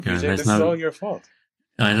Karen. This is all your fault.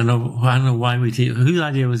 I don't know why whose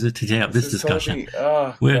idea was it to take up this discussion?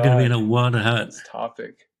 We're going to be in a world of hurt. This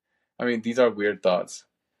topic. I mean, these are weird thoughts,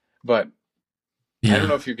 but Yeah. I don't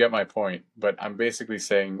know if you get my point, but I'm basically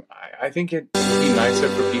saying I think it would be nicer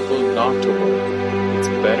for people not to work. It's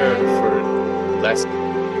better for less.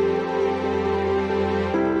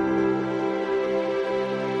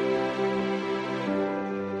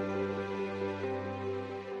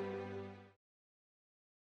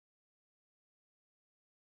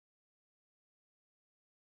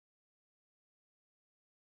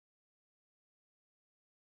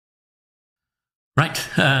 Right.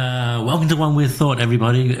 Welcome to One Weird Thought,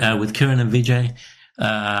 everybody, with Kiran and Vijay.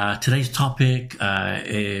 Today's topic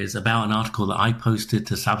is about an article that I posted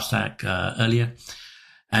to Substack earlier,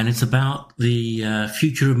 and it's about the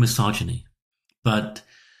future of misogyny. But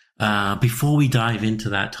before we dive into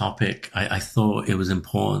that topic, I thought it was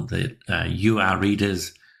important that you, our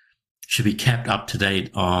readers, should be kept up to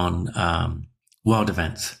date on world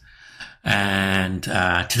events. And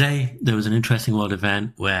today there was an interesting world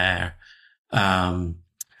event where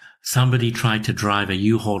somebody tried to drive a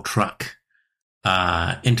U-Haul truck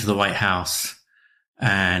into the White House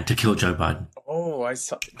and to kill Joe Biden. Oh, I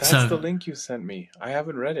saw. That's the link you sent me. I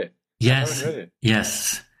haven't read it. Yes.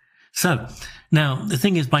 Yes. So now the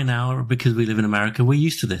thing is, by now, because we live in America, we're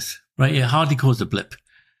used to this, right? It hardly caused a blip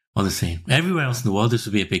on the scene. Everywhere else in the world, this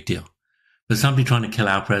would be a big deal. But somebody trying to kill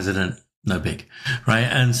our president, no big, right?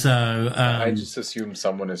 And so I just assume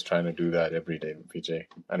someone is trying to do that every day, PJ.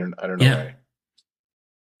 I don't know why.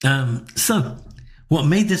 So what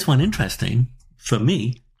made this one interesting for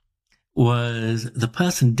me was the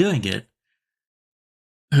person doing it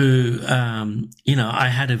who, I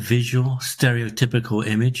had a visual, stereotypical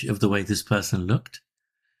image of the way this person looked.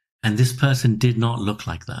 And this person did not look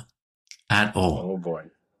like that at all. Oh, boy.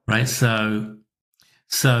 Right? So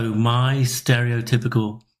my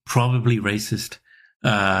stereotypical, probably racist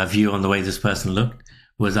view on the way this person looked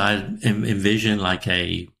was I envisioned like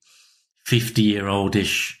a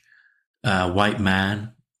 50-year-old-ish white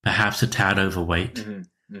man, perhaps a tad overweight,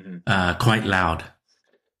 quite loud.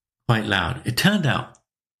 It turned out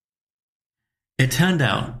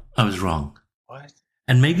I was wrong. What?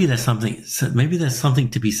 And maybe there's something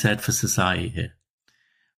to be said for society here,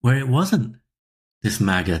 where it wasn't this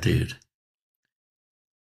MAGA dude.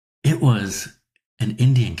 It was an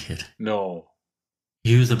Indian kid. No.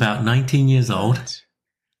 He was about 19 years old. What?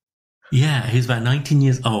 Yeah, he was about 19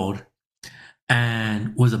 years old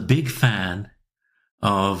and was a big fan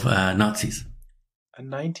of Nazis. A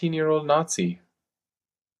 19-year-old Nazi.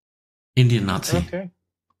 Indian Nazi. Okay.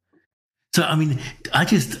 So, I mean,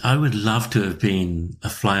 I would love to have been a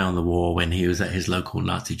fly on the wall when he was at his local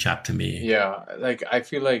Nazi chapter meeting. Yeah, like, I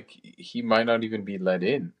feel like he might not even be let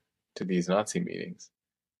in to these Nazi meetings.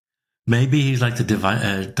 Maybe he's like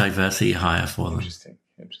the diversity hire for them. Interesting.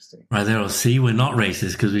 Right there, see, we're not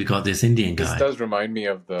racist because we've got this Indian guy. This does remind me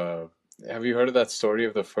of have you heard of that story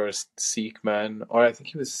of the first Sikh man? Or I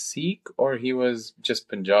think he was Sikh or he was just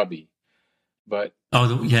Punjabi. But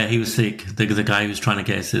he was Sikh. The guy who was trying to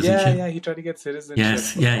get citizenship. Yeah, he tried to get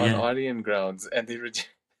citizenship on Aryan grounds, and they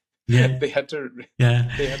they had to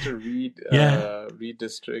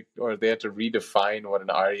redistrict, or they had to redefine what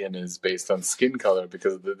an Aryan is based on skin color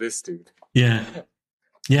because of this dude. Yeah.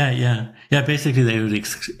 Basically, they would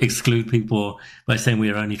exclude people by saying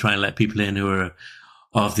we are only trying to let people in who are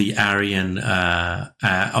of the Aryan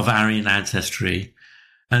ancestry.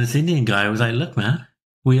 And this Indian guy was like, "Look, man,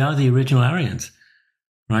 we are the original Aryans,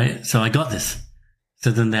 right?" So I got this.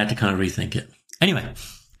 So then they had to kind of rethink it. Anyway,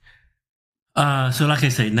 so like I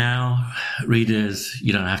say, now readers,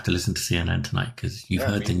 you don't have to listen to CNN tonight because you've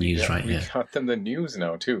heard the news right here. We got them the news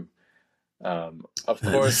now too. Of course,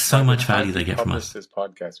 there's so much value they get from us. This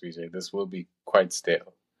podcast, Vijay, this will be quite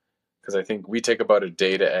stale because I think we take about a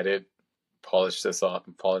day to edit, polish this up,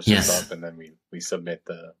 and then we submit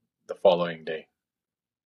the following day.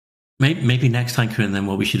 Maybe next time, Kiran, then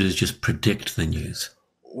what we should do is just predict the news.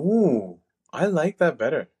 Ooh, I like that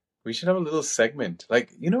better. We should have a little segment. Like,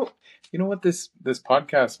 you know what this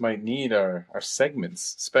podcast might need are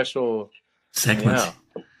segments, special segments.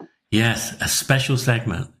 Yeah. Yes, a special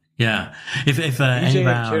segment. Yeah. If any of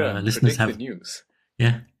our listeners have the news.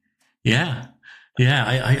 Yeah.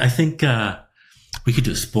 I think we could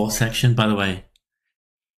do a sports section, by the way.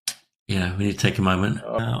 Yeah, we need to take a moment.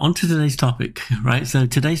 On to today's topic, right? So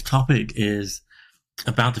today's topic is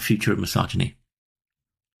about the future of misogyny.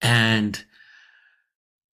 And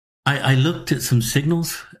I looked at some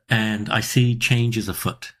signals and I see changes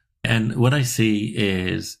afoot. And what I see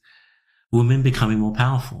is women becoming more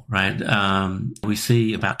powerful, right? We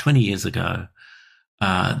see about 20 years ago,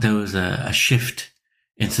 there was a shift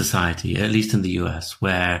in society, at least in the US,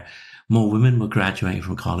 where more women were graduating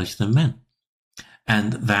from college than men,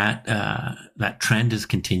 and that trend has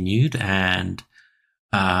continued, and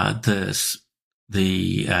the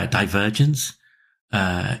divergence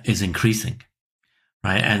is increasing,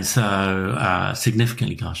 right? And so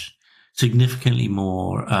significantly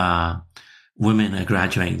more women are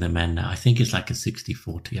graduating than men now. I think it's like a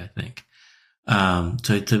 60-40, I think.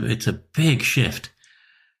 So it's a big shift.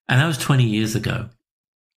 And that was 20 years ago.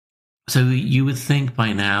 So you would think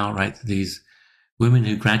by now, right, these women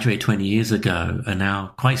who graduated 20 years ago are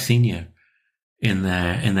now quite senior in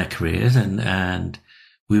their careers, and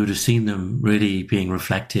we would have seen them really being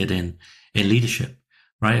reflected in leadership,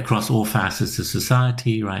 right, across all facets of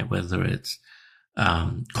society, right, whether it's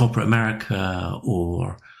corporate America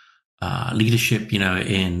or leadership,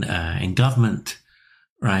 in government,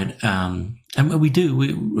 right, and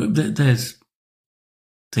there's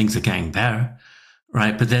things are getting better,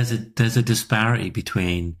 right, but there's a disparity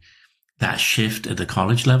between that shift at the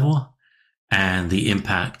college level and the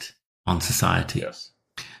impact on society. Yes.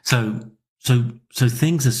 So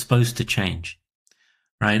things are supposed to change,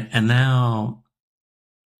 right? And now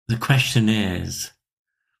the question is,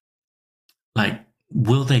 like,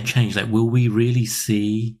 will they change? Like, will we really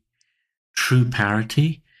see true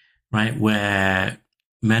parity, right? Where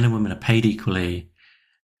men and women are paid equally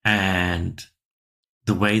and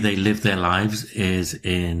the way they live their lives is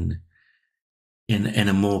in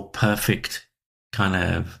a more perfect kind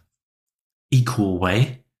of equal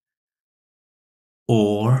way?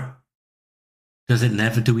 Or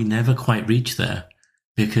do we never quite reach there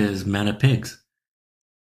because men are pigs,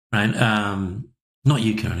 right? Not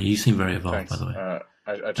you, Karen. You seem very evolved, Thanks. by the way.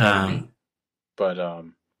 I try to be, but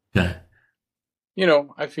Yeah.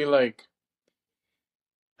 I feel like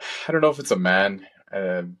I don't know if it's a man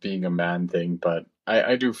being a man thing, but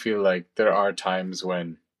I do feel like there are times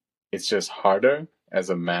when it's just harder as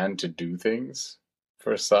a man to do things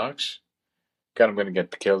for Saksh. God, I'm going to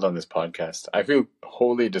get killed on this podcast. I feel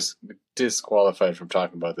wholly disqualified from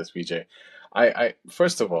talking about this, VJ. I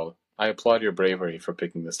first of all, I applaud your bravery for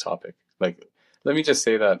picking this topic. Like, let me just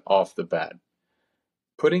say that off the bat.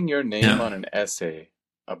 Putting your name on an essay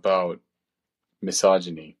about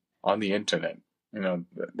misogyny on the internet,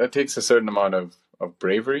 that takes a certain amount of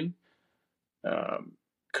bravery,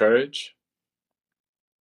 courage,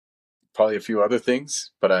 probably a few other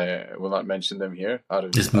things, but I will not mention them here out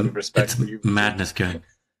of respect for you. Madness, Karen.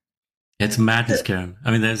 It's madness, Karen.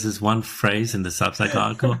 I mean, there's this one phrase in the Substack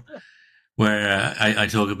article where I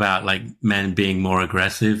talk about like men being more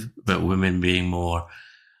aggressive, but women being more,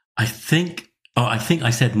 I think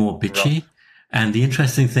I said more bitchy. Rough. And the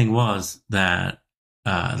interesting thing was that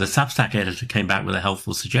the Substack editor came back with a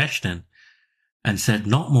helpful suggestion and said,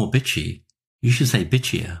 not more bitchy. You should say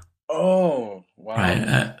bitchier. Oh, wow.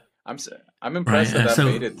 Right. I'm impressed that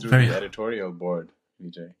made it through the editorial board,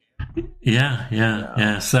 VJ.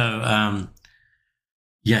 Yeah. So,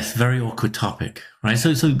 yes, very awkward topic, right?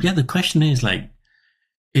 So yeah, the question is like,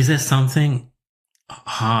 is there something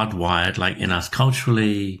hardwired, like in us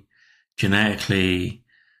culturally, genetically,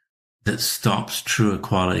 that stops true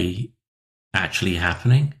equality actually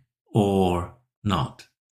happening or not?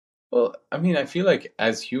 Well, I mean, I feel like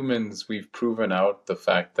as humans, we've proven out the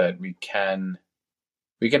fact that we can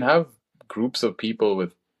have groups of people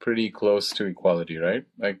with pretty close to equality, right?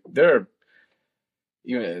 Like there are,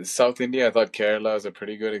 South India, I thought Kerala is a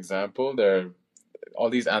pretty good example. All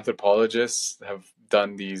these anthropologists have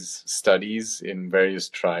done these studies in various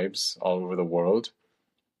tribes all over the world.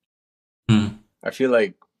 I feel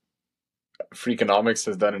like Freakonomics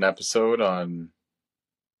has done an episode on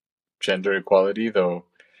gender equality, though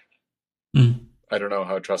I don't know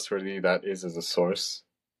how trustworthy that is as a source.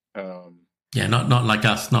 Yeah, not like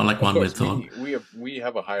us, not like One Weird Thought. We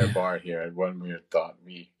have a higher bar here at One Weird Thought.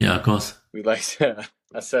 Yeah, of course. We like to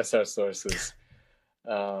assess our sources.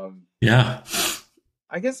 Yeah.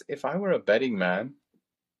 I guess if I were a betting man,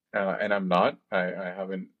 and I'm not, I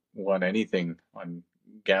haven't won anything on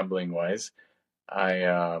gambling wise.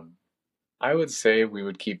 I would say we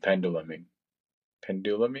would keep penduluming.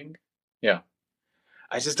 Penduluming? Yeah.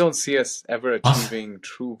 I just don't see us ever achieving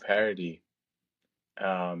true parity.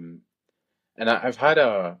 And I've had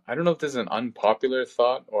I don't know if this is an unpopular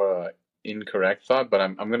thought or an incorrect thought, but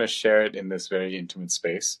I'm going to share it in this very intimate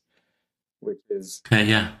space, which is,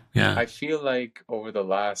 yeah. I feel like over the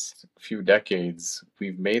last few decades,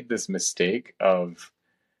 we've made this mistake of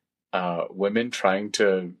women trying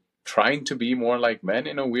to be more like men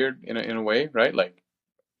in a way, right? Like,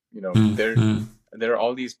 there are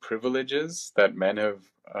all these privileges that men have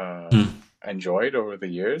enjoyed over the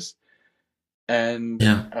years. And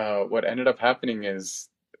Yeah. what ended up happening is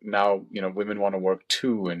now, women want to work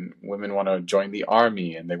too, and women want to join the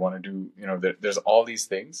army, and they want to do, there's all these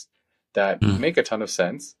things that Mm. make a ton of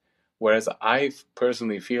sense. Whereas I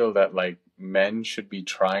personally feel that like men should be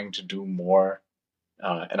trying to do more,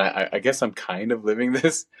 and I guess I'm kind of living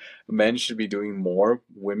this. Men should be doing more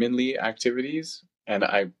womenly activities, and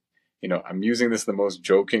I'm using this the most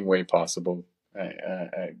joking way possible.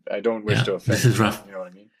 I don't wish Yeah. to This offend is you. rough. You know what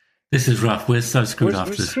I mean? This is rough. We're so screwed We're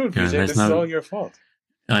after this, screwed, Karen. VJ. There's This is all no. your fault.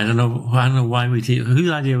 I don't know. I don't know why we. Whose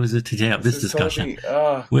idea was it to take up This this is discussion? totally,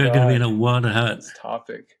 oh We're going to be in God, a world of hurt. this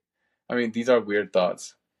topic. I mean, these are weird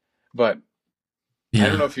thoughts, but I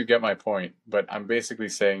don't Yeah. know if you get my point. But I'm basically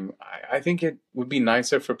saying I think it would be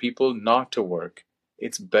nicer for people not to work.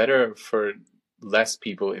 It's better for less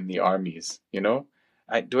people in the armies, you know?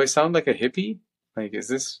 Do I sound like a hippie? Like, is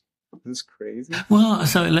this crazy? Well,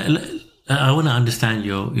 so I want to understand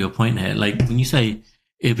your point here. Like when you say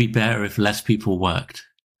it'd be better if less people worked,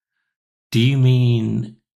 do you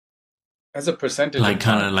mean As a percentage of like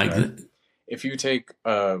kind of time, like right? If you take,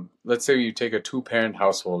 let's say you take a two-parent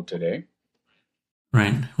household today,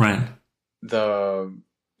 right, the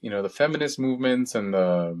feminist movements and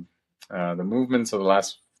the movements of the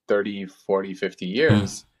last 30, 40, 50 mm,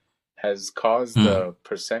 years has caused mm, the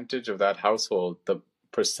percentage of that household, the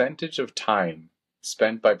percentage of time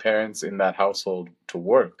spent by parents in that household to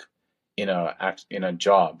work in a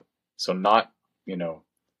job. So not, you know,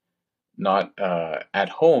 not at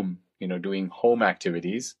home, doing home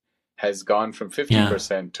activities, has gone from yeah.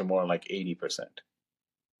 50% to more like 80%.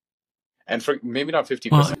 And for maybe not Well,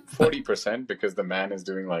 50%, but 40%, because the man is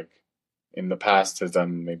doing like in the past has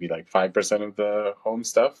done maybe like 5% of the home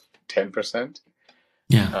stuff, 10%.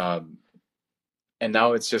 yeah, Um, and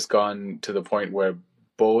now it's just gone to the point where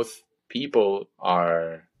both people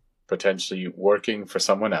are potentially working for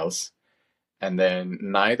someone else, and then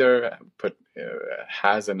neither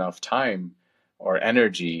has enough time or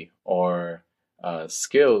energy or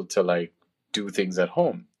skill to like do things at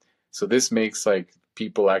home. So this makes like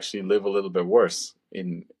people actually live a little bit worse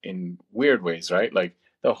in weird ways, right? Like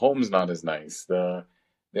the home's not as nice.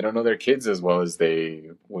 They don't know their kids as well as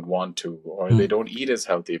they would want to, or they mm, don't eat as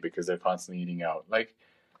healthy because they're constantly eating out. Like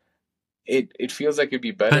it feels like it'd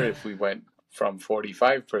be better but if we went from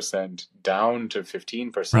 45% down to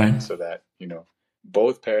 15% right. so that,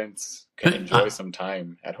 both parents can But enjoy some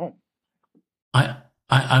time at home. I,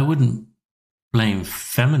 I wouldn't blame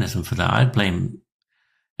feminism for that. I'd blame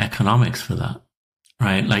economics for that,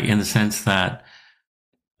 right? Like in the sense that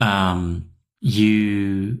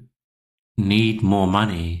you need more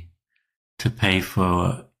money to pay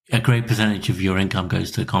for a great percentage of your income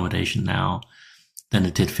goes to accommodation now than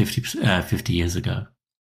it did 50 years ago,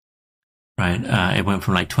 right? It went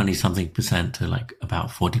from like 20 something percent to like about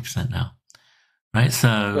 40% now, right?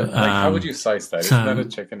 But like, how would you slice that? Isn't that a So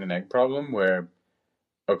chicken and egg problem where,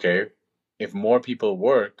 okay, if more people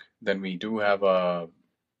work, then we do have a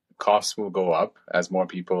costs will go up as more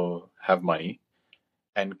people have money,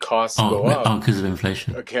 and costs go up because of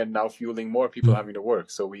inflation. again, now fueling more people Mm, having to work.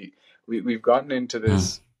 So we've gotten into mm,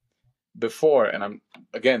 this before, and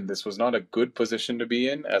this was not a good position to be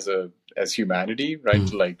in as humanity, right?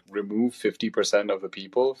 To mm, like remove 50% of the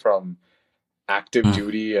people from active mm.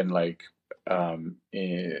 duty and like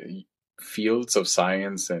fields of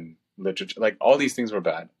science and literature. Like all these things were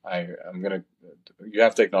bad. You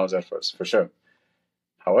have to acknowledge that first, for sure.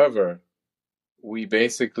 However, we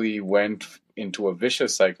basically went into a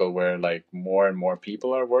vicious cycle where like more and more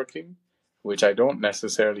people are working, which I don't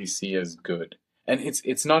necessarily see as good. And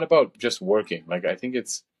it's not about just working. Like I think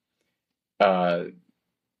it's uh,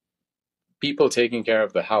 people taking care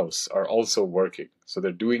of the house are also working, so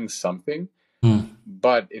they're doing something, Mm.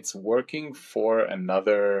 but it's working for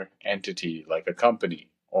another entity, like a company,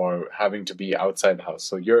 or having to be outside the house.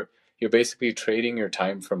 So you're basically trading your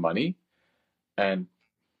time for money, and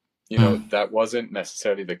Mm. that wasn't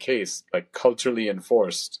necessarily the case, like culturally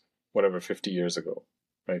enforced, whatever, 50 years ago,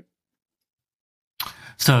 right?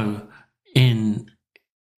 So in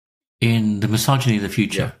the misogyny of the Yeah.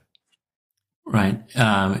 future, right?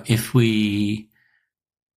 If we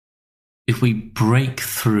break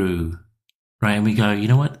through, right, and we go, you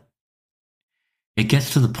know what? It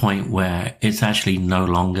gets to the point where it's actually no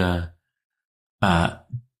longer uh,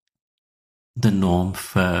 the norm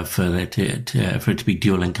for it to be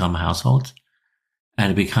dual income households,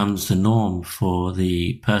 and it becomes the norm for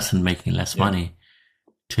the person making less Yeah. money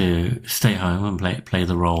to stay home and play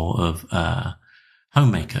the role of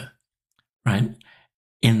homemaker, right?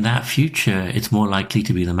 In that future, it's more likely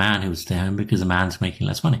to be the man who would stay home because the man's making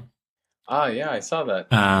less money. Yeah, I saw that.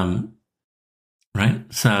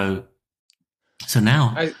 Right? So So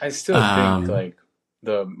now, I still think like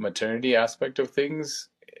the maternity aspect of things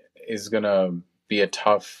is gonna be a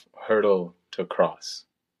tough hurdle to cross,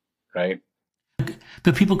 right?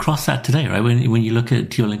 but people cross that today, right? When you look at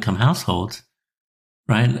dual income households,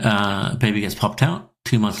 right? Baby gets popped out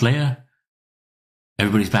 2 months later,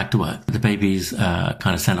 everybody's back to work. The baby's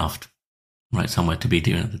kind of sent off, right, somewhere to be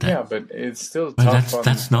during the day. Yeah, but it's still Right, tough on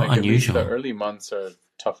that's not like at least the unusual. early months are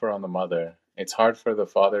tougher on the mother. It's hard for the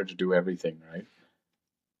father to do everything, right?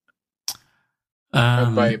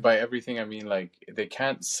 Um, By everything I mean like they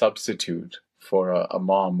can't substitute for a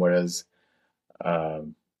mom, whereas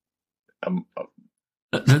um, um,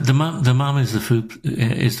 the mom is the food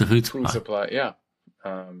food supply, supply, yeah,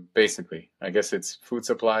 basically, I guess it's food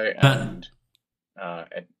supply but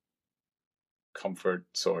and comfort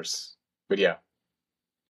source. But yeah,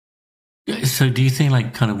 so do you think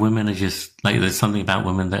like kind of women are just like there's something about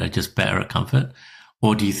women that are just better at comfort,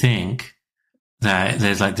 or do you think that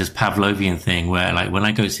there's like this Pavlovian thing where like when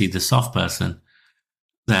I go see the soft person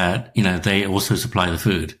that they also supply the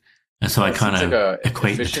food, and so well, I it kind seems like of a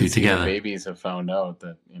equate the two efficiency that together babies have found out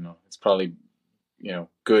that it's probably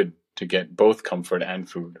good to get both comfort and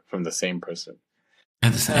food from the same person.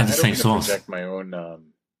 at the I don't same mean to source. project my own.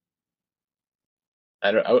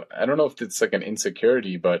 I don't know if it's like an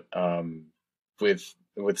insecurity, but with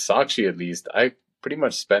Sakshi at least, I pretty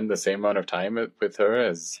much spend the same amount of time with her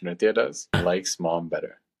as Nritya does. Likes mom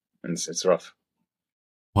better, and it's rough.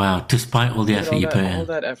 Wow, despite all the Look at effort you put all in.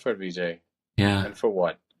 that effort, Vijay, Yeah. and for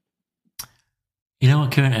what? You know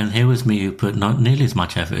what, Kieran? And here was me who put not nearly as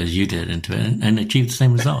much effort as you did into it and achieved the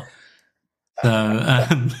same result. So,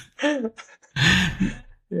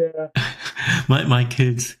 Yeah. my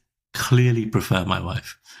kids clearly prefer my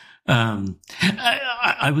wife.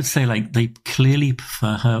 I would say like they clearly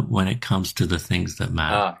prefer her when it comes to the things that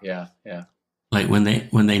matter. Yeah, yeah. Like when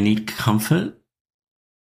they need comfort,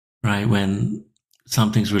 right? When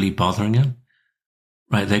something's really bothering them,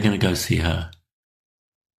 right? They're going to go see her.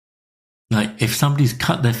 Like if somebody's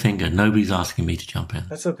cut their finger, nobody's asking me to jump in.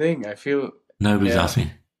 That's the thing. I feel. Nobody's Yeah.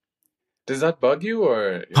 asking. Does that bug you,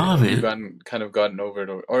 or Part of have you it, gotten over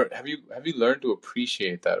it, or have you learned to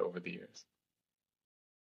appreciate that over the years?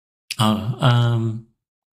 oh,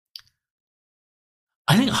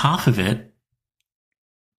 I think half of it,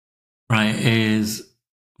 right, is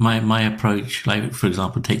my approach. Like for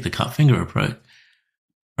example, take the cut finger approach,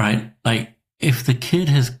 right? Like if the kid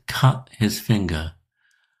has cut his finger,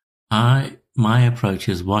 my approach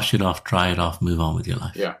is wash it off, dry it off, move on with your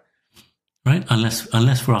life. Yeah. Right?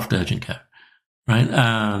 Unless we're after urgent care. Right?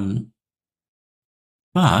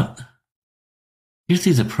 But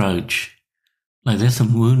Yuzi's approach, like there's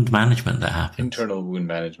some wound management that happens. Internal wound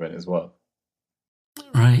management as well.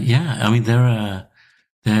 Right, yeah. I mean there are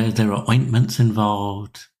ointments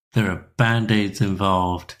involved, there are band-aids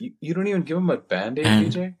involved. You don't even give him a band-aid,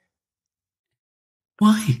 BJ?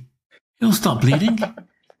 Why? It'll stop bleeding.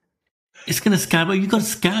 It's gonna scab. You got a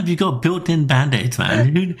scab. You got built-in band-aids,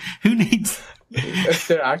 man. Who needs? If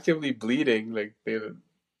they're actively bleeding, like they.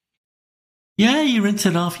 Yeah, you rinse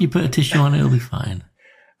it off. You put a tissue on it. It'll be fine.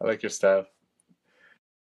 I like your style.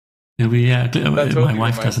 It'll be That totally my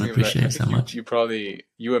wife reminds doesn't me of that. I appreciate it so think much. you probably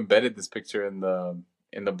embedded this picture in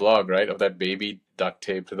the blog, right? Of that baby duct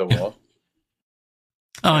tape to the wall.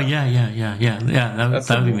 Oh yeah. That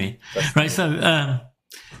would be me. Right.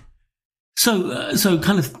 So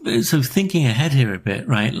kind of thinking ahead here a bit,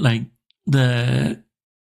 right? Like the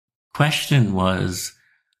question was,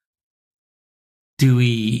 do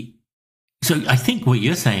we? So I think what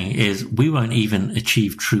you're saying is we won't even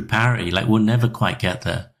achieve true parity. Like we'll never quite get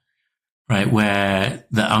there, right? Where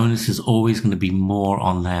the onus is always going to be more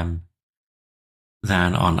on them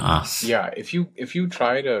than on us. Yeah, if you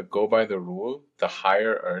try to go by the rule, the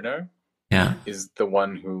higher earner is the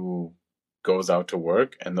one who goes out to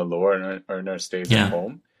work and the lower earner stays at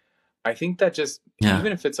home. I think that just even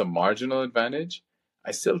if it's a marginal advantage,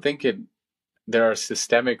 I still think there are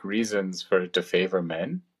systemic reasons for it to favor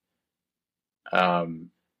men.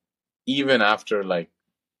 Even after like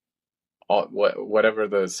whatever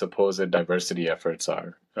the supposed diversity efforts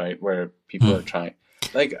are, right? Where people are trying.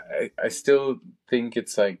 Like I still think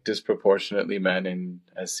it's like disproportionately men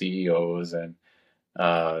as CEOs and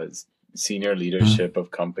senior leadership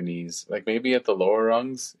of companies. Like maybe at the lower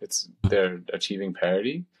rungs, they're achieving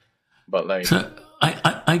parity, but like. So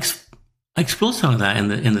I explore some of that in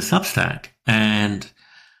the Substack, and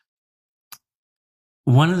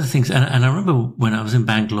one of the things, and I remember when I was in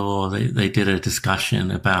Bangalore, they did a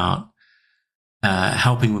discussion about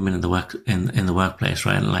helping women in the workplace,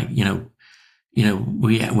 right? And like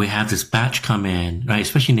we have this batch come in, right?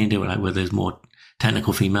 Especially in India, where there's more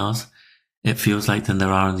technical females, it feels like than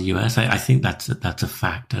there are in the US. I think that's a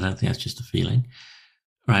fact. I don't think that's just a feeling,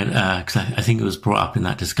 right? Because I think it was brought up in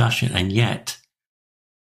that discussion, and yet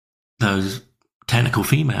those technical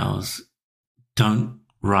females don't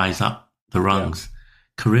rise up the Yeah, rungs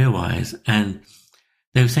career wise. And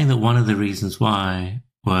they were saying that one of the reasons why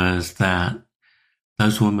was that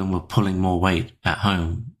those women were pulling more weight at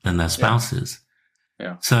home than their yeah, spouses.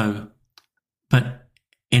 yeah, So, but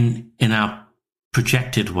in our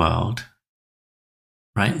projected world,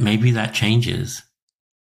 right, maybe that changes,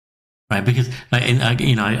 right? Because like,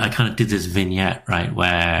 I kind of did this vignette, right,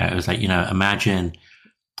 where it was like, imagine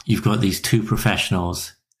you've got these two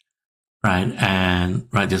professionals, right? And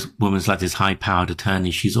right, this woman's like this high powered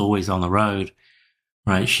attorney. She's always on the road,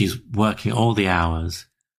 right? She's working all the hours,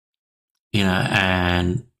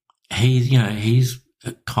 and he's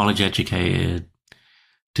a college educated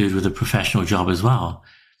dude with a professional job as well.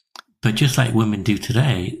 But just like women do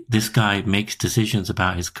today, this guy makes decisions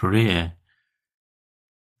about his career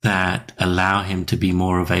that allow him to be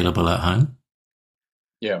more available at home.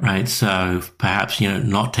 yeah. Right. So perhaps,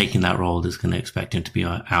 not taking that role is going to expect him to be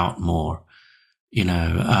out more,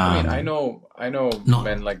 I mean, I know not,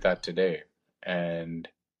 men like that today, and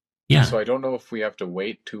yeah. so I don't know if we have to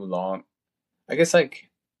wait too long. I guess like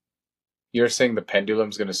you're saying the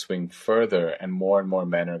pendulum's going to swing further, and more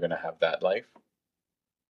men are going to have that life.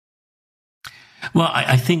 Well,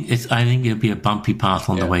 I think it'll be a bumpy path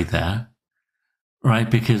on the Yeah, way there, right?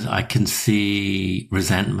 Because I can see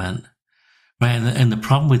resentment, right? And the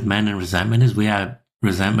problem with men and resentment is we have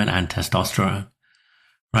resentment and testosterone,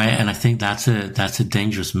 right? And I think that's a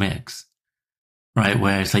dangerous mix, right?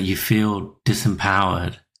 Where it's like you feel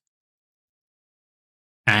disempowered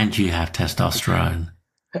and you have testosterone,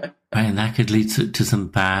 right? And that could lead to some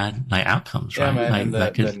bad like outcomes, yeah, right? man. And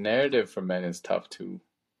Like that the could, narrative for men is tough too.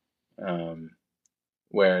 Um,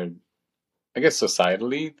 where I guess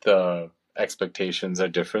societally the expectations are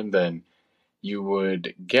different than you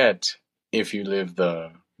would get if you live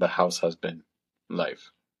the house husband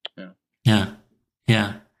life. Yeah, yeah,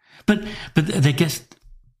 yeah. But, but I guess,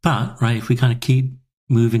 but, right, if we kind of keep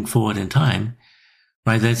moving forward in time,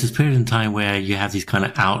 right, there's this period in time where you have these kind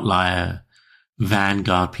of outlier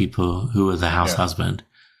vanguard people who are the house yeah. husband,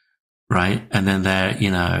 right? And then they're,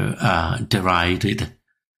 derided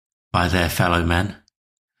by their fellow men,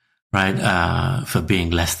 right? For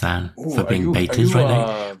being less than, Ooh, for being are betas, you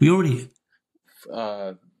right? We already,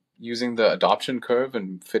 uh using the adoption curve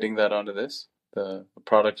and fitting that onto this the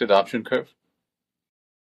product adoption curve?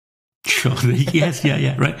 sure. Yes, yeah,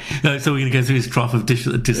 yeah, right. So we're going to go through this trough of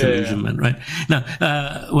Yeah, yeah, disillusionment, right? Now,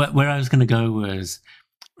 where I was going to go was,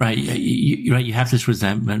 right, right, you have this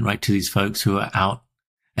resentment, right, to these folks who are out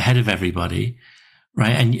ahead of everybody,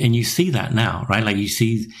 right? And you see that now, right? Like you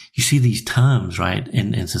see these terms, right,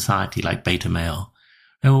 in society, like beta male.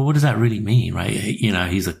 And well, what does that really mean, right?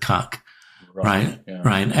 He's a cuck, rough. right? Yeah.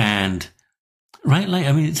 Right. And, right, like,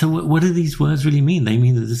 I mean, so what do these words really mean? They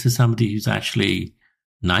mean that this is somebody who's actually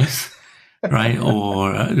nice, right?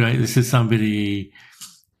 Or, right, this is somebody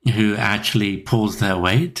who actually pulls their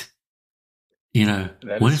weight.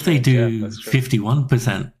 That What is if they strange. Yeah, do that's true.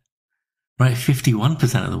 51%? Right,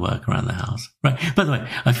 51% of the work around the house. Right. By the way,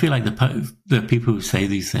 I feel like the people who say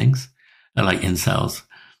these things are like incels,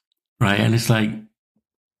 right? And it's like,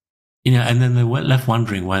 and then they're left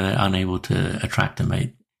wondering why they're unable to attract a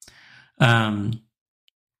mate. Um,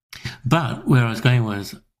 but where I was going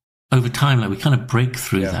was over time, like we kind of break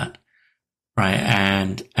through Yeah. that, right?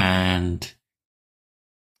 And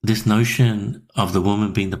this notion of the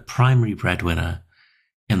woman being the primary breadwinner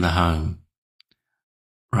in the home,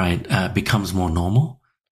 right, becomes more normal,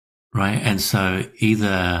 right? And so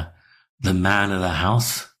either the man of the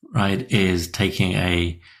house, right, is taking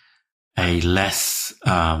a less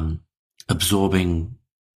absorbing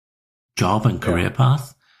job and Yeah. career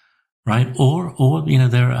path, right? Or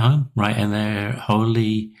they're at home, right, and they're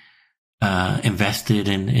wholly invested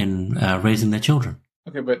in raising their children.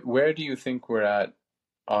 Okay, but where do you think we're at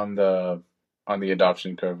on the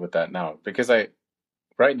adoption curve with that now? Because I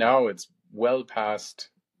right now it's well past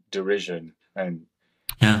derision, and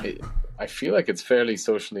Yeah, it, I feel like it's fairly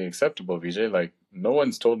socially acceptable, Vijay. Like no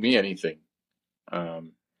one's told me anything.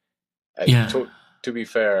 Um, I, yeah, to be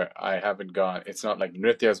fair, I haven't gone. It's not like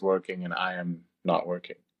Nritya's working and I am not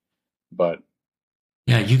working. But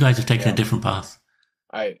yeah. You guys have taken a yeah, different path.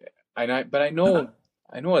 I but Uh,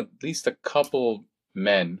 I know at least a couple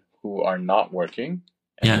men who are not working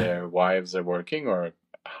and yeah, their wives are working or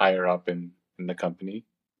higher up in the company.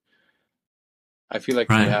 I feel like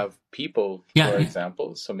we right. have people who Yeah, are yeah,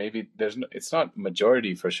 examples. So maybe it's not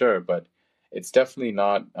majority for sure, but it's definitely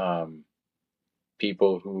not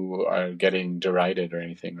people who are getting derided or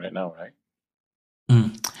anything right now, right?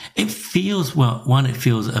 It feels, well, one, it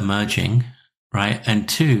feels emerging, right? And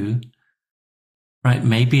two, right,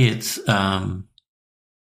 maybe it's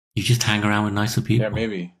you just hang around with nicer people. Yeah,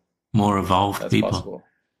 maybe. More evolved That's people. Possible.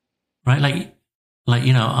 Right? Like,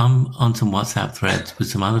 you know, I'm on some WhatsApp threads with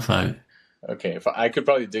some other folk. Okay, if I could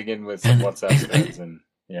probably dig in with some WhatsApp threads and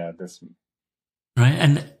yeah, this. Right,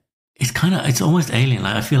 and it's almost alien.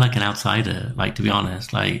 Like I feel like an outsider. Like to be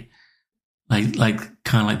honest, like kind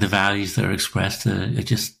of like the values that are expressed are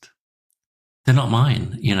just they're not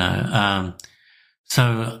mine. You know,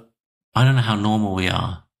 so I don't know how normal we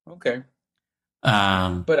are. Okay.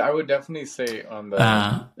 But I would definitely say on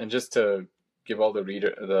the and just to give all the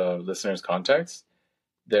listeners context,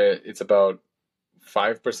 it's about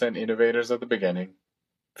 5% innovators at the beginning,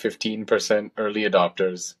 15% early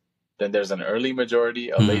adopters. Then there's an early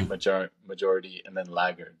majority, a late majority, and then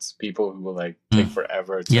laggards, people who will like take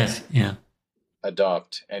forever to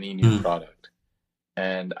adopt any new product.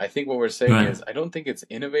 And I think what we're saying is, I don't think it's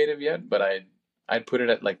innovative yet, but I'd put it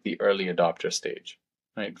at like the early adopter stage,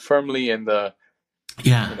 right? Firmly in the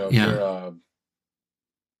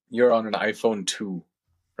you're on an iPhone 2,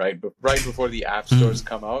 right? But right before the app stores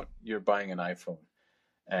come out, you're buying an iPhone.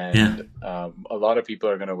 And a lot of people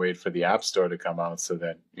are going to wait for the app store to come out so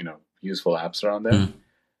that, you know, useful apps are on there.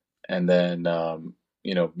 And then,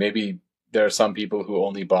 you know, maybe there are some people who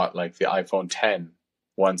only bought like the iPhone 10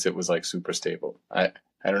 once it was like super stable. I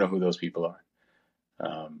don't know who those people are.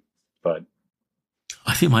 But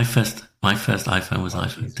I think my first iPhone was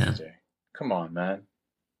iPhone 10. PJ. Come on, man.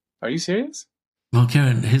 Are you serious? Well,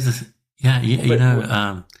 Kieran, here's the you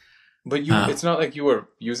know. But it's not like you were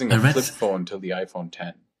using a flip phone till the iPhone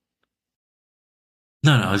 10.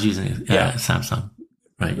 No, I was using Samsung,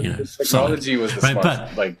 right? You know, the technology was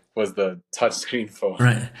the was the touchscreen phone,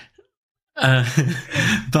 right?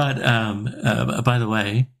 But by the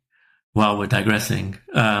way, while we're digressing,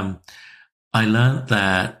 I learned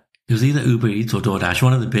that it was either Uber Eats or DoorDash.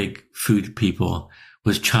 One of the big food people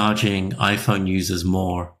was charging iPhone users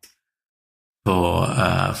more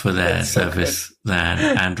for their service than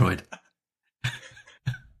Android.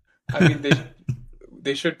 I mean,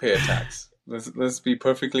 they should pay a tax. Let's be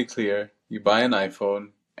perfectly clear. You buy an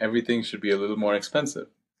iPhone, everything should be a little more expensive.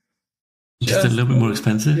 Just a little bit more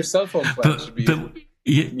expensive. Your cell phone plan should be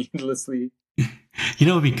needlessly. You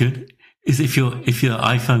know what would be good is if your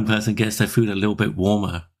iPhone person gets their food a little bit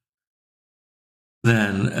warmer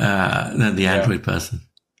than the Android person.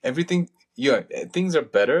 Everything, things are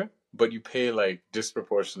better, but you pay like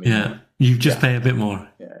disproportionately. Yeah, you just pay a bit more.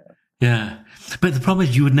 Yeah. But the problem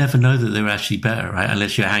is you would never know that they were actually better, right?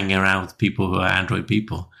 Unless you're hanging around with people who are Android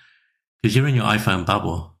people. Because you're in your iPhone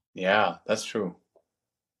bubble. Yeah, that's true.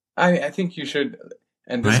 I think you should,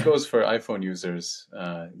 and this goes for iPhone users,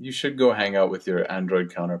 you should go hang out with your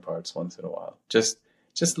Android counterparts once in a while. Just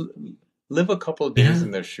live a couple of days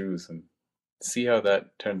in their shoes and see how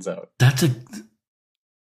that turns out. That's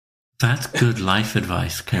good life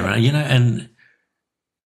advice, Karen. You know, and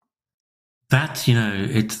that's, you know,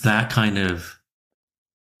 it's that kind of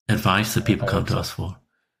advice that people come to us for.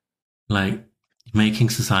 Like making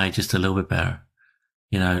society just a little bit better.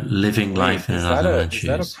 You know, living life in another man's shoes.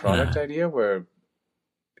 Is that a product idea where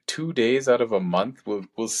 2 days out of a month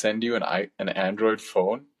we'll send you an Android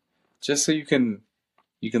phone just so you can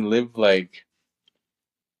live like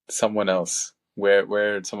someone else,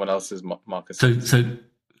 wear someone else's moccasins.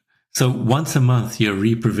 So once a month you're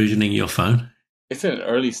reprovisioning your phone? It's an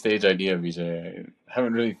early stage idea, Vijay. I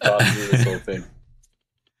haven't really thought through this whole thing.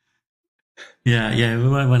 Yeah, we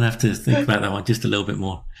might have to think about that one just a little bit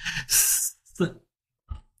more.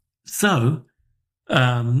 So,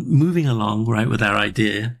 moving along, right, with our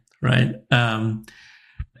idea, right,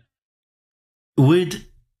 would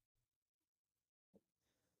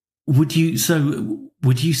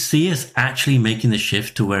you see us actually making the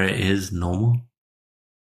shift to where it is normal?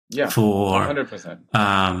 Yeah, for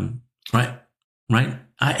 100%. Right.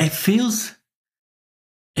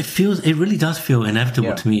 It really does feel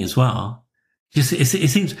inevitable to me as well. Just it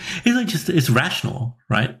seems it's rational,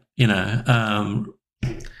 right? You know,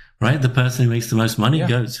 right? The person who makes the most money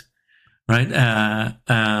goes, right? And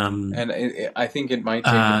I think it might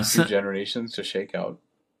take a few generations to shake out,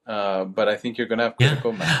 but I think you're going to have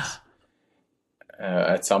critical mass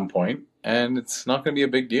at some point, and it's not going to be a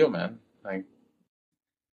big deal, man. Like,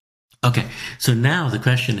 okay, so now the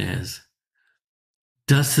question is,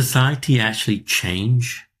 does society actually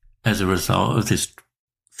change as a result of this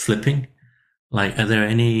flipping? Like, are there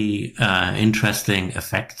any interesting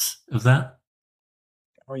effects of that?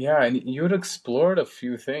 Oh, yeah, and you had explored a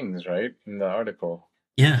few things, right, in the article.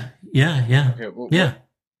 Yeah, yeah, yeah, Okay, yeah.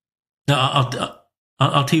 what? No,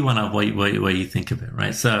 I'll tee one up what you think of it,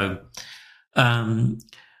 right? So, um,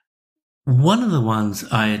 one of the ones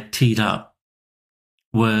I had teed up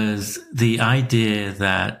was the idea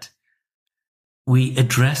that we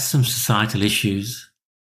address some societal issues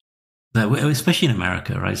that, especially in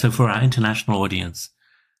America, right? So for our international audience,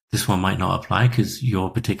 this one might not apply because your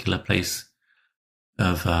particular place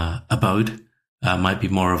of abode might be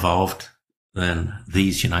more evolved than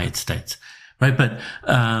these United States, right? But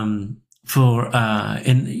for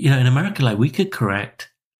in America, like we could correct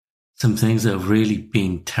some things that have really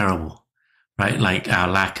been terrible, right? Like our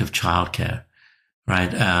lack of childcare,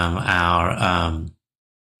 right?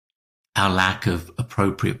 Our lack of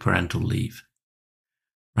appropriate parental leave,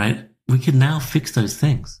 right? We can now fix those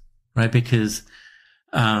things, right? Because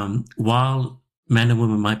while men and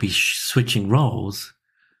women might be switching roles,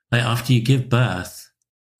 like after you give birth,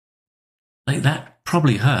 like that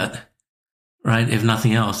probably hurt, right? If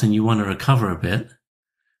nothing else, and you want to recover a bit,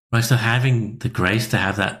 right? So having the grace to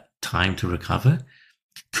have that time to recover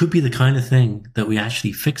could be the kind of thing that we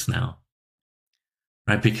actually fix now,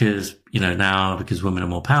 right? Because, now because women are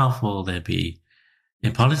more powerful, there'd be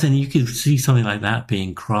in politics, and you could see something like that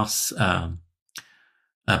being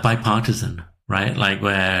bipartisan, right? Like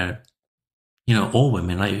where, all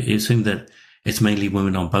women, like you assume that it's mainly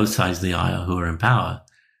women on both sides of the aisle who are in power.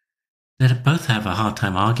 They'd both have a hard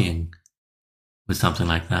time arguing with something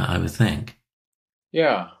like that, I would think.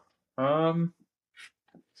 Yeah. Um,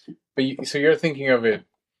 so you're thinking of it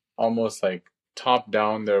almost like top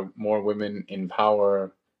down. There are more women in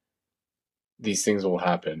power. These things will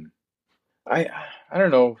happen. I I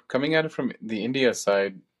don't know. Coming at it from the India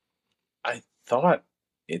side, I thought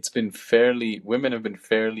women have been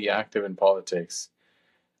fairly active in politics.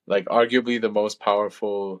 Like arguably the most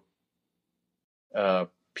powerful uh, Yeah.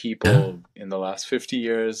 people in the last 50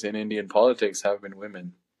 years in Indian politics have been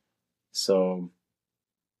women. So,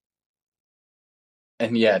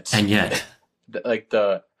 and yet, And yet, like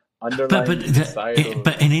the but, underlying but, societal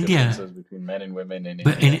but in India, differences between men and women in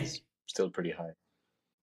but India is still pretty high.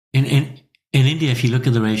 in, in, in India, if you look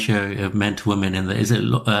at the ratio of men to women in is it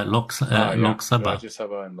Yeah, Lok Sabha, Rajya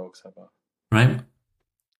Sabha and Lok Sabha. right?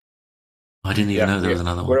 I didn't even Yeah, know there was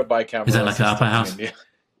another we're one. a Is that bicameral like an upper system in house? India.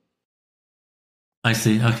 I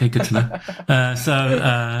see. Okay, good to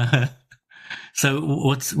know. So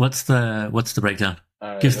what's the breakdown? All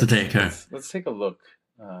right, Give us the day occurring. let's take a look.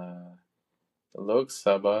 The Lok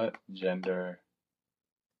Sabha gender.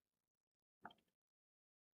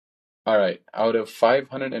 All right, out of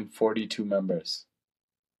 542 members,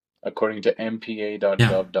 according to Yeah,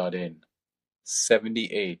 mpa.gov.in,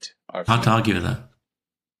 78 are hard to female. argue with that.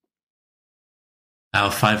 Out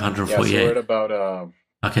of Yeah, so we're at 548. about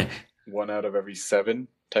Okay. one out of every seven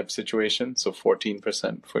type situation, so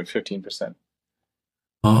 14% for 15%.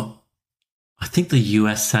 Well, I think the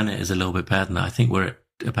U.S. Senate is a little bit better than that. I think we're at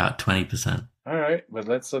about 20%. All right, but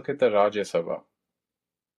let's look at the Rajya Sabha.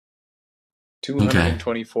 Okay.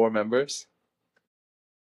 224 members,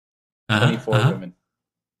 Uh-huh. 24 Uh-huh. women,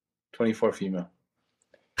 24 female.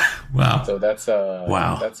 Wow. So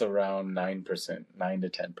Wow. that's around 9%, 9 to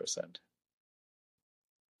 10%.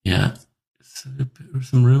 Yeah. Some room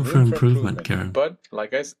for Room for improvement, improvement. Karen. But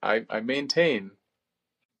like I maintain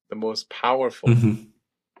the most powerful Mm-hmm.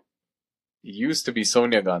 used to be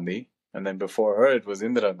Sonia Gandhi, and then before her it was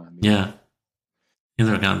Indira Gandhi. Yeah.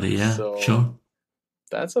 Indira Gandhi, yeah, So sure.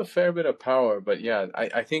 that's a fair bit of power. But yeah,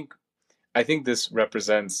 I think this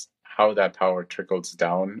represents how that power trickles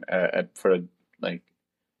down for like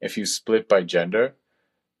if you split by gender.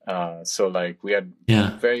 So like we had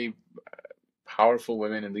Yeah. very powerful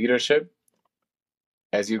women in leadership.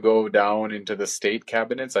 As you go down into the state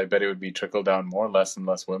cabinets, I bet it would be trickle down more, less and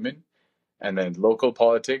less women. And then local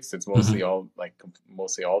politics, it's Mm-hmm.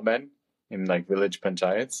 mostly all men in like village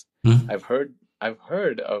panchayats. Mm-hmm. I've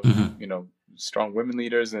heard of Mm-hmm. strong women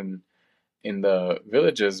leaders in the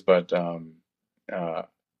villages, but uh,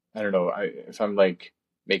 I don't know. If I'm like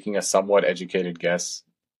making a somewhat educated guess,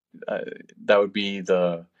 uh, that would be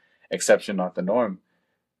the exception, not the norm.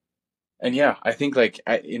 And yeah, I think like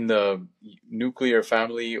in the nuclear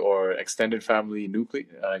family or extended family nuclear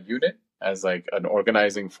unit as like an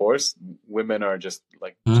organizing force, women are just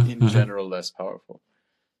like in Mm-hmm. general less powerful.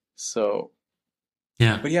 So,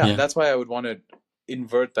 Yeah. but yeah, Yeah. that's why I would want to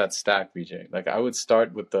invert that stack, VJ. Like I would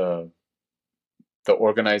start with the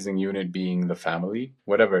organizing unit being the family,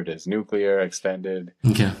 whatever it is, nuclear, extended,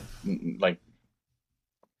 Okay. like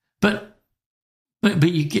But but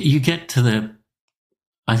you get to the.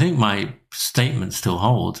 I think my statement still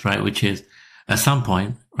holds, right? Which is, at some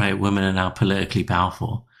point, right, women are now politically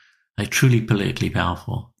powerful. like truly politically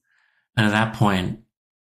powerful. And at that point,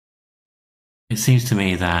 it seems to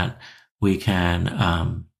me that we can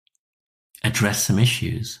address some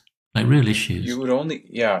issues, like real issues. You would only,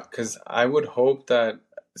 yeah, because I would hope that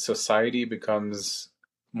society becomes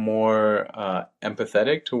more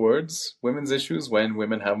empathetic towards women's issues when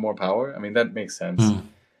women have more power. I mean, that makes sense. Mm,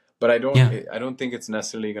 But yeah, I don't think it's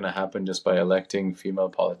necessarily going to happen just by electing female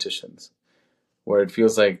politicians, where it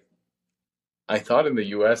feels like I thought in the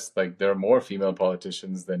US, like there are more female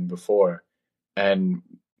politicians than before. And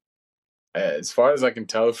as far as I can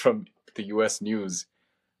tell from the US news,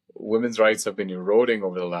 women's rights have been eroding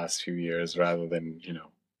over the last few years rather than,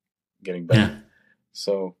 getting yeah. better.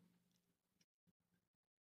 So,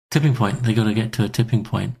 Tipping point. They got to get to a tipping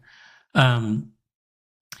point. Um,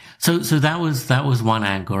 so that was one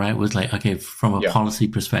angle, right? Was like, okay, from a yeah, policy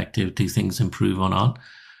perspective, do things improve or not,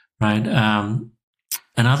 right?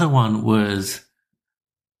 Another one was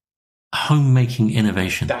homemaking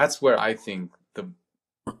innovation. that's where I think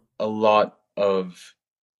a lot of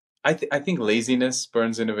I think laziness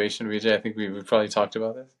burns innovation, Vijay. I think we've probably talked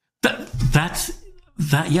about this. That's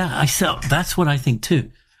that. Yeah, I said that's what I think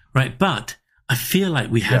too, right? But I feel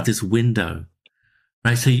like we have Yeah. this window,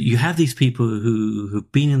 right? So you have these people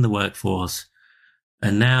who've been in the workforce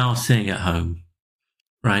and now sitting at home,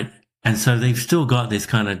 right? And so they've still got this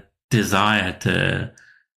kind of desire to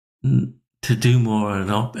do more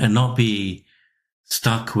and not be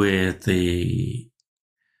stuck with the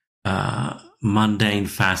mundane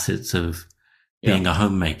facets of Yeah. being a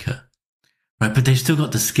homemaker, right? But they've still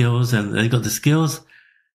got the skills, and they've got the skills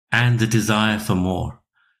and the desire for more,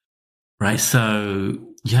 right? So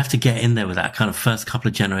you have to get in there with that kind of first couple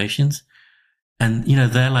of generations. And,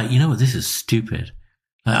 they're like, what, this is stupid.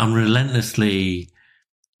 Like, I'm relentlessly,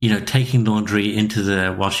 taking laundry into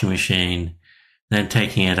the washing machine, then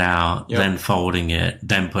taking it out, Yep. then folding it,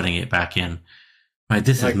 then putting it back in. Right?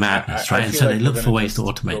 This is madness, I right? And feel so like they we're look for gonna ways to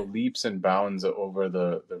just go automate. leaps and bounds over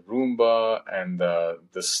the Roomba and the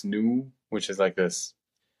snoo, which is like this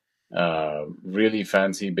really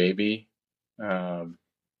fancy baby um,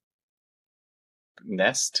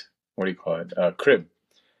 nest. What do you call it? Crib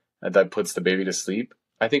that puts the baby to sleep.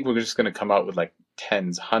 I think we're just gonna come out with like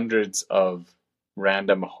tens, hundreds of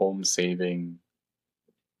random home saving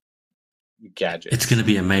It's going gadgets. to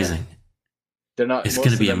be Yeah, amazing. they're not. It's going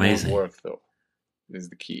to Most of be them won't amazing. work though. Is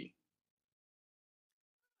the key.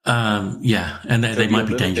 Yeah. And they They'll be a might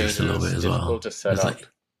be little dangerous a little dangerous, bit as difficult well. to set It's up, like,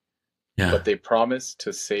 yeah, but they promise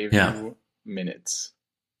to save yeah. you minutes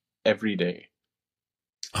every day.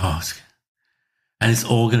 Oh, and it's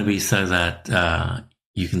all going to be so that,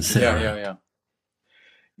 you can sit Yeah, yeah, around. yeah.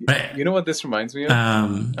 Right. You know what this reminds me of?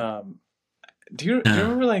 Um, do you Uh,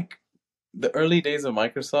 remember like the early days of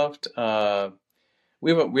Microsoft?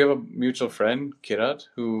 We have a mutual friend, Kirat,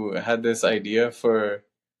 who had this idea for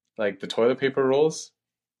like the toilet paper rolls,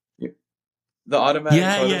 the automatic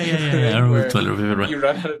yeah, toilet yeah, yeah, paper yeah, yeah. I thing, remember where toilet paper, right? you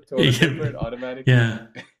run out of toilet paper, it automatically Yeah.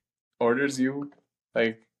 orders you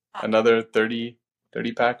like another 30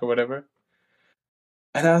 pack or whatever.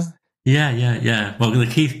 And I was, Yeah, yeah, yeah. Well, the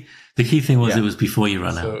key thing was it yeah. was before you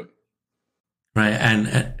run out, So right? And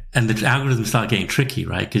the algorithms start getting tricky,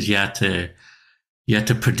 right? Because you had to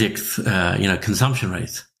predict, consumption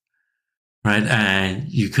rates, right? And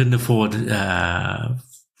you couldn't afford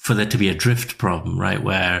for there to be a drift problem, right?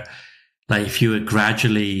 Where, like, if you were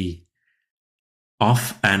gradually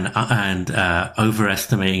off and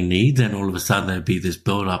overestimating need, then all of a sudden there'd be this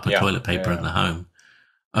build up of yeah, toilet paper yeah, in the home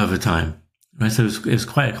over time, right? So it was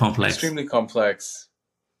quite a complex, extremely complex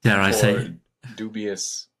dare I for say.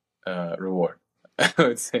 dubious reward, I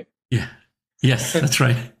would say. Yeah. Yes, that's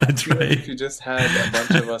right. I That's feel like if right. you just had a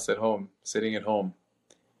bunch of us at home, sitting at home,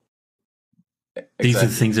 These are the exactly,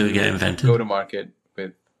 things that would we get would go invented. to market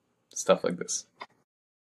with stuff like this.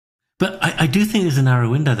 But I do think there's a narrow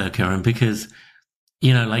window though, Karen, because,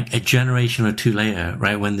 like a generation or two later,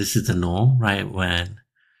 right, when this is the norm, right, when,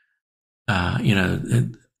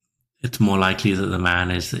 it's more likely that the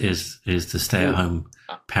man is the stay at Ooh, home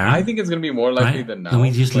I parent, think it's going to be more likely right? than And we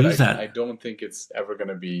now, just but lose I that. don't think it's ever going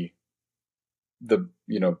to be the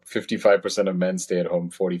 55% of men stay at home,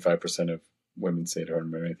 45% of women stay at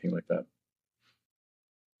home, or anything like that.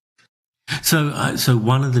 So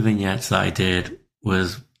one of the vignettes that I did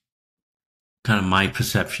was kind of my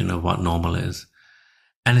perception of what normal is.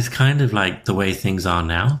 And it's kind of like the way things are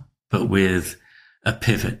now, but with a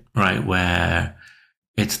pivot, right? Where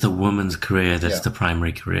it's the woman's career that's Yeah. the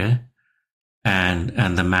primary career, and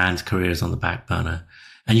the man's career is on the back burner.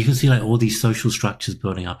 And you can see like all these social structures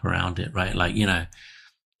building up around it, right? Like,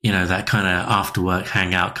 that kind of after work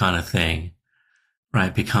hangout kind of thing,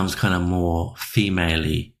 right? Becomes kind of more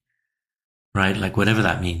female-y, right? Like whatever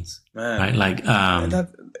that means, right? Man, Like, and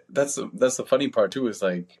that's the funny part too, is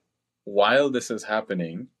like while this is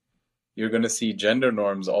happening, you're going to see gender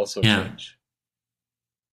norms also yeah, change,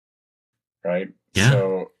 right? yeah,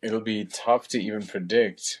 So it'll be tough to even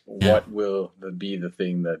predict yeah. what will be the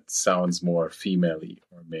thing that sounds more female-y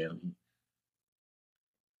or male-y.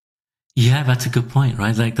 Yeah, that's a good point,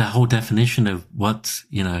 right? Like the whole definition of what's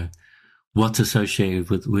associated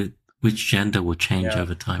with which gender will change Yeah.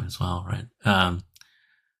 over time as well, right? Um,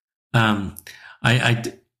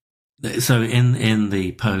 so in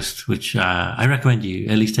the post, which I recommend you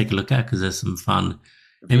at least take a look at because there's some fun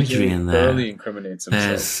imagery VJ in thoroughly there. incriminates himself.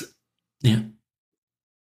 There's yeah,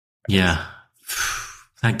 He's, yeah.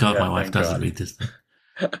 Thank God yeah, my wife thank doesn't God. read this thing.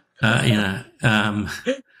 You know, um,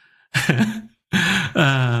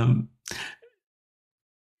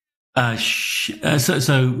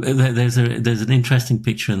 there's an interesting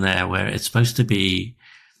picture in there where it's supposed to be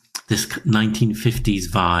this 1950s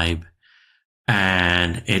vibe,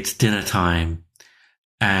 and it's dinner time,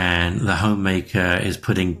 and the homemaker is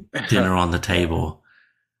putting dinner on the table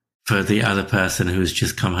for the other person who's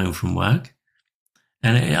just come home from work.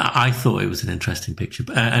 And I thought it was an interesting picture.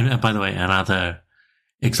 And by the way, another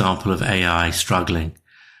example of AI struggling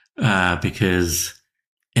because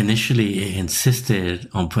initially it insisted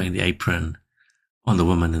on putting the apron on the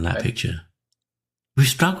woman in that I, picture. We've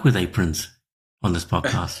struggled with aprons on this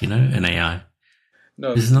podcast, and AI.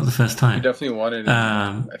 no, This is not the first you time. definitely wanted.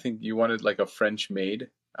 I think you wanted like a French maid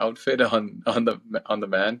outfit on the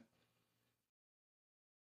man.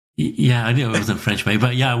 Yeah, I knew it wasn't French made,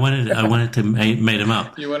 but yeah, I wanted to made him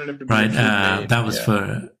up, You wanted him to be a right? true maid. That was Yeah.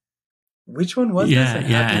 for Which one was this? yeah,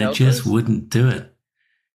 In yeah, Happy and it just Helpers? wouldn't do it.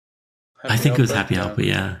 I Happy think it was Helper. Happy Yeah. Helper.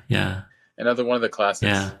 Yeah, yeah, Another one of the yeah.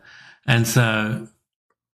 classics. And so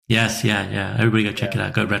yes, yeah, yeah. Everybody go check Yeah. it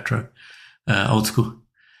out. Go retro, old school.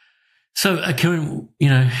 So, Kieran,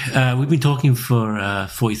 we've been talking for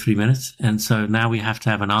 43 minutes, and so now we have to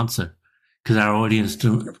have an answer because our audience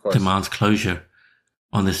Of course. demands closure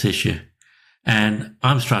on this issue. And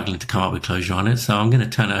I'm struggling to come up with closure on it, so I'm going to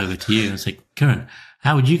turn it over to you and say, Kieran,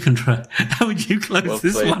 how would you close Well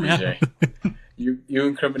this played, one out? VJ. You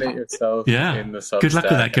incriminate yourself Yeah. in the Good luck with that,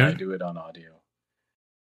 Substack, and I Kieran. do it on audio.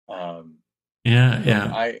 Yeah, Look,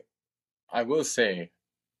 yeah, I will say,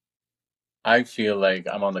 I feel like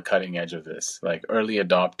I'm on the cutting edge of this, like early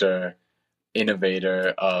adopter,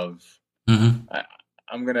 innovator of. hmm I,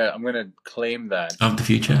 I'm gonna claim that of the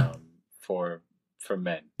future. for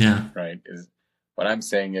men, Yeah, right? Is what I'm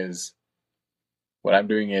saying is what I'm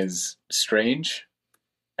doing is strange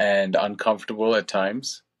and uncomfortable at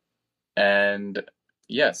times, and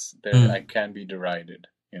yes, I mm. can be derided.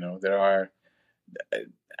 There are.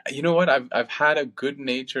 You know what? I've had a good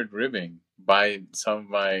natured ribbing by some of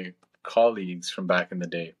my colleagues from back in the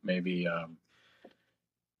day, maybe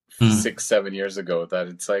Mm. 6, 7 years ago. That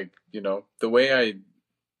it's like the way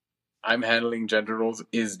I'm handling gender roles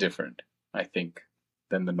is different, I think,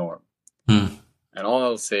 than the norm. Mm. And all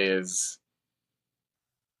I'll say is,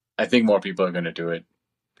 I think more people are going to do it.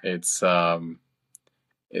 It's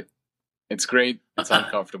it it's great. It's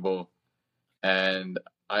uncomfortable, and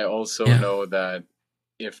I also Yeah, know that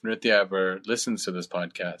if Nritya ever listens to this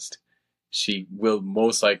podcast, she will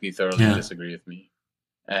most likely thoroughly yeah, disagree with me,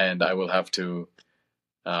 and I will have to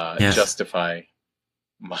yes. justify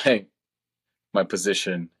my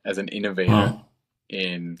position as an innovator Well,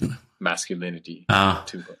 in masculinity uh,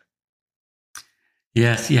 to her.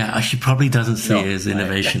 yes, yeah. She probably doesn't see it No, as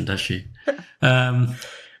innovation, does she? Um,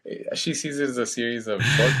 she sees it as a series of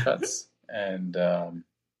shortcuts, and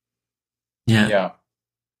yeah. yeah,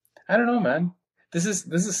 I don't know, man. This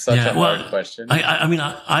is such a Yeah, hard well, question. I mean,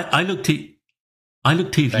 I look to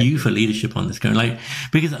Thank you you. for leadership on this, going like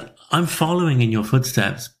because I'm following in your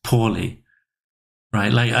footsteps poorly,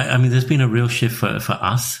 right? Like, I mean, there's been a real shift for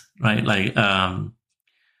us, right? Like,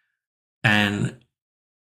 and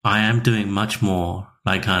I am doing much more,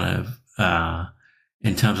 like, kind of,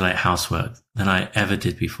 in terms of like housework than I ever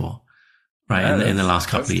did before, right? Yeah, In the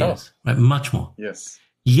last that's couple of tough. years, right? Much more. Yes.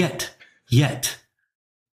 Yet,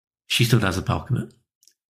 she still does the bulk of it.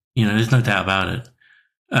 There's no doubt about it.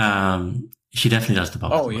 She definitely does the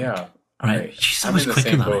bulk of Oh the work. yeah. Right? She's so I'm much in the quicker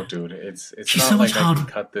same than boat, it. dude. It's She's not so like much I can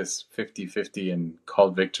harder. cut this 50-50 and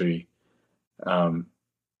call victory.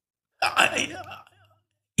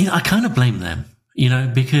 I kind of blame them,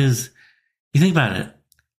 because you think about it,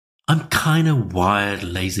 I'm kind of wired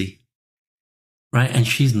lazy, right? And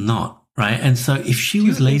she's not, right? And so if she Do you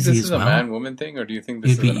was think lazy this as is a well, man-woman thing, or do you think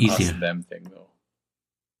this it'd is be an easier. us-them thing, though?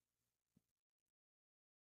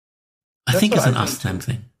 I That's think what it's I an think us-them too.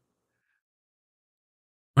 thing,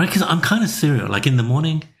 right? Because I'm kind of serial. Like in the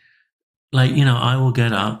morning, like, I will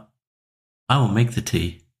get up, I will make the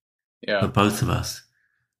tea for both of us.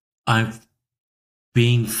 I've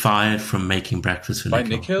been fired from making breakfast for by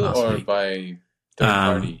Nikhil or last week. by third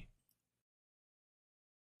party.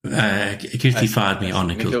 Kirti fired me on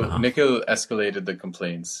Nikhil's behalf. Nikhil escalated the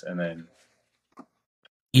complaints, and then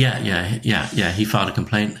he filed a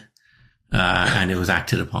complaint, and it was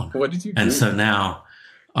acted upon. What did you do? And so now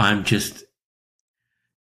I'm just.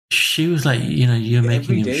 She was like, you're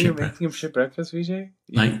making him shit breakfast. You're making him shit breakfast, Vijay?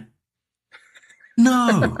 Like,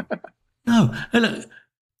 no. Hey, look,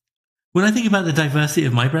 when I think about the diversity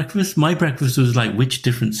of my breakfast was like, which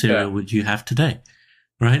different cereal would you have today,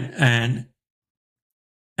 right?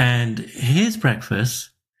 And his breakfast,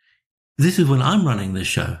 this is when I'm running the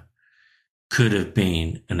show, could have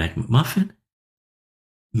been an Egg McMuffin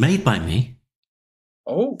made by me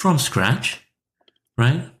from scratch,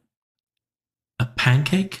 right? A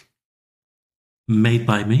pancake made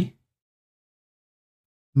by me.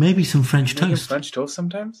 Maybe some French toast. French toast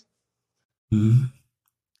sometimes?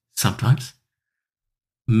 Sometimes.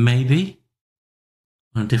 Maybe.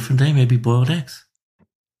 On a different day, maybe boiled eggs.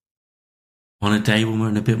 On a day when we're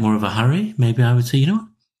in a bit more of a hurry, maybe I would say, what?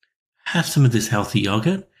 Have some of this healthy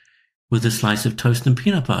yogurt with a slice of toast and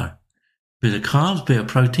peanut butter. Bit of carbs, bit of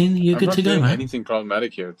protein, you're good to go, man. I'm not doing anything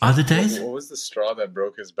problematic here. Other days? What was the straw that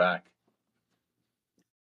broke his back?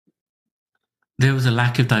 There was a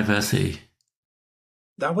lack of diversity.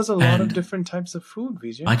 That was a lot of different types of food,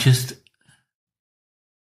 Vijay. I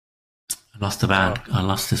lost I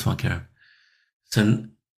lost this one, Karen.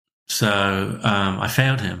 So I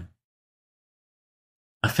failed him.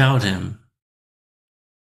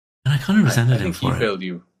 And I kind of resented him for it. I think he failed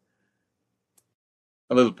you.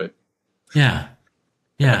 A little bit. Yeah.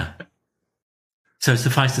 So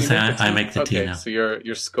suffice to say, I make the tea now. So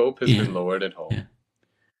your scope has been lowered at home.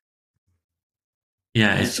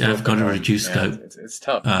 Yeah, I've got a reduced scope. It's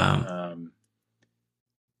tough. But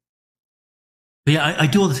yeah, I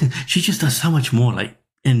do all the things. She just does so much more. Like,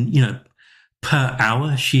 per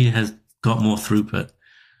hour, she has got more throughput.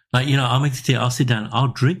 Like, I'll make the tea, I'll sit down, I'll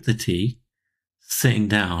drink the tea, sitting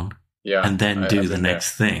down, and then do the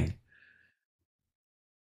next thing.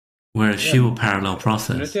 Whereas she will parallel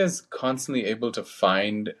process. Nitya is constantly able to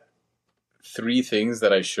find 3 things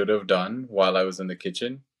that I should have done while I was in the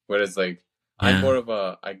kitchen. Whereas, like, I'm more of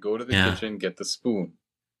I go to the kitchen, get the spoon,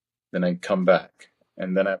 then I come back.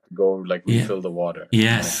 And then I have to go, like, refill the water.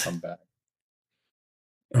 Yes. And then I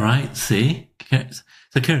come back. Right, see?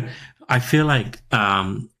 So, Karen, I feel like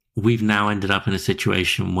we've now ended up in a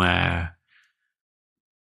situation where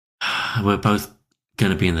we're both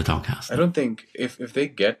going to be in the doghouse. I don't think, if they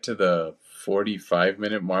get to the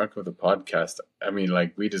 45-minute mark of the podcast, I mean,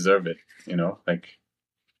 like, we deserve it, like,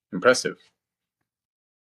 impressive.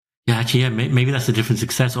 Yeah, actually, maybe that's a different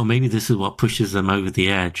success, or maybe this is what pushes them over the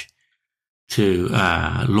edge to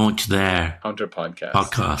launch their counter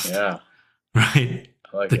podcast. Yeah. Right?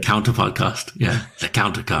 The counter podcast. Yeah. The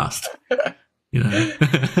countercast.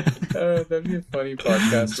 That'd be a funny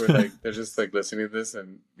podcast where, like, they're just, like, listening to this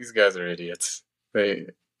and these guys are idiots. They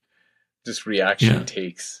just reaction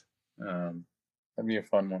takes. That'd be a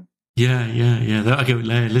fun one. Yeah. Okay,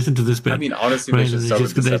 listen to this bit. I mean, honestly, they should start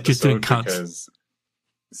with this episode because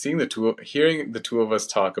hearing the two of us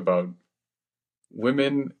talk about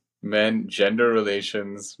women, men, gender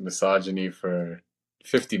relations, misogyny for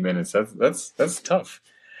 50 minutes, that's tough.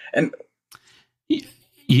 And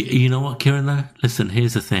you know what, Kieran, though? Listen,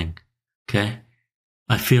 here's the thing, okay?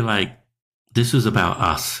 I feel like this was about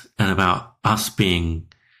us and about us being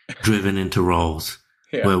driven into roles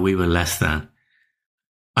where we were less than.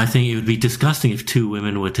 I think it would be disgusting if 2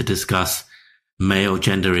 women were to discuss male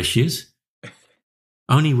gender issues.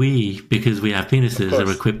 Only we, because we have penises,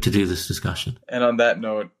 are equipped to do this discussion. And on that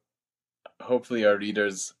note, hopefully our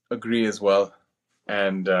readers agree as well.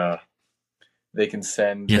 And they can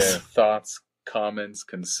send their thoughts, comments,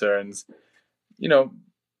 concerns.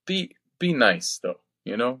 Be nice, though.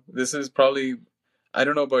 This is probably, I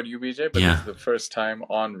don't know about you, BJ, but this is the first time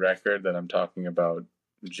on record that I'm talking about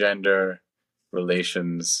gender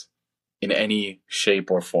relations in any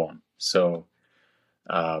shape or form. So,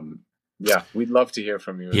 we'd love to hear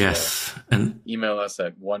from you as well. And email us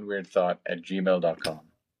at oneweirdthought@gmail.com.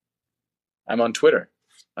 I'm on Twitter.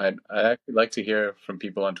 I'd actually like to hear from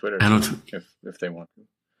people on Twitter if they want to.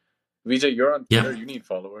 Vijay, you're on Twitter. You need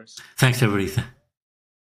followers. Thanks, everybody.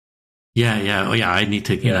 I need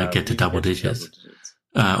to get to double digits.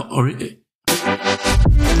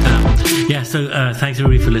 So thanks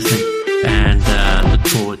everybody for listening, and look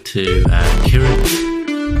forward to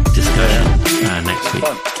Kieran's discussion next week.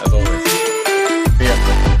 Fun, as always.